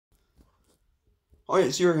Hi,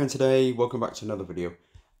 it's Zero again today. Welcome back to another video.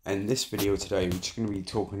 And this video today, we're just going to be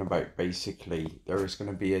talking about basically there is going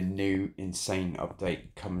to be a new insane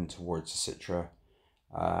update coming towards the Citra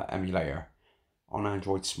emulator on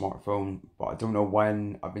Android smartphone, but I don't know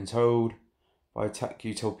when. I've been told by Tech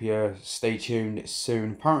Utopia, stay tuned, it's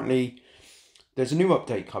soon. Apparently, there's a new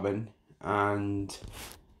update coming, and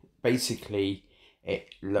basically it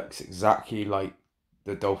looks exactly like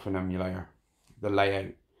the Dolphin emulator, the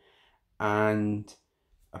layout, and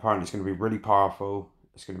apparently it's going to be really powerful,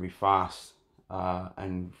 it's going to be fast,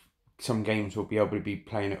 and some games will be able to be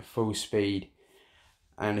playing at full speed.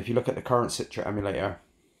 And if you look at the current Citra emulator,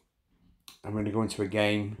 I'm going to go into a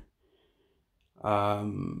game,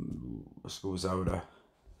 let's go Zelda.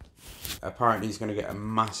 Apparently it's going to get a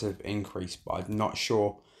massive increase, but I'm not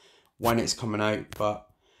sure when it's coming out. But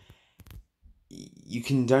you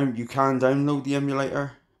can download the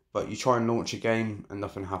emulator, but you try and launch a game and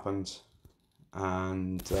nothing happens.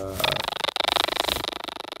 And I've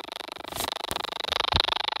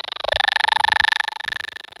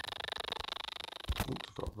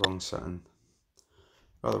got the wrong setting.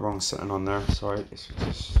 Got the wrong setting on there. Sorry, it's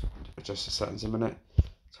just adjust the settings a minute.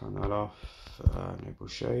 Turn that off. Enable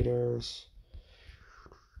shaders.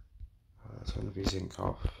 Turn the V-Sync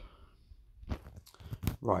off.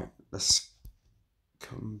 Right, let's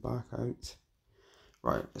come back out.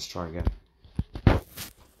 Right, let's try again.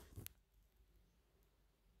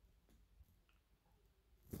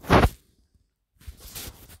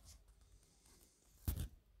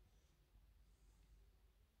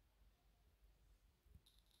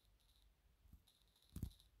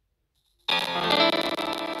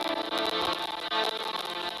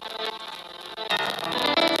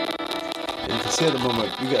 You can see at the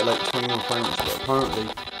moment you get like 21 frames, but apparently,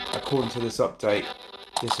 according to this update,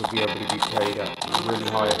 this will be able to be played at really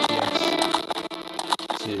high FPS.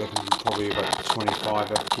 So you're looking at probably about 25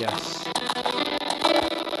 FPS.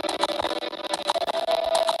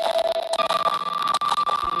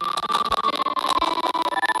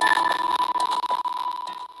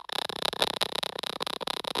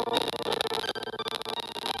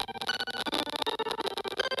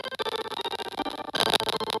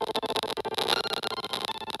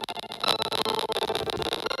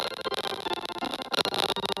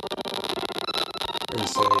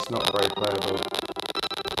 So it's not very playable.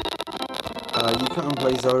 You can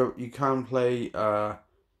play Zelda. You can play The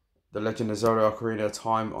Legend of Zelda: Ocarina of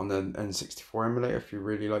Time on the N64 emulator if you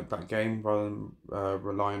really like that game, rather than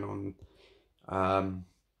relying on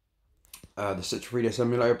the Citra 3DS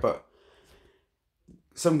emulator. But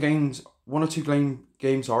some games, one or two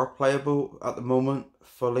games are playable at the moment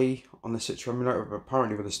fully on the Citra emulator, but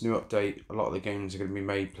apparently with this new update, a lot of the games are going to be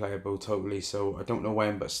made playable totally. So I don't know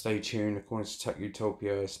when, but stay tuned. According to Tech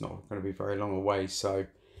Utopia, it's not going to be very long away. So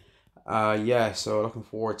yeah, so looking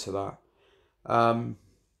forward to that.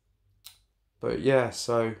 But yeah,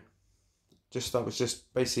 so that was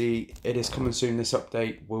just basically, it is coming soon. This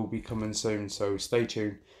update will be coming soon, so stay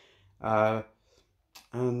tuned. And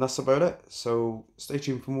that's about it. So stay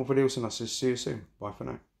tuned for more videos, and I'll see you soon. Bye for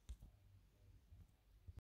now.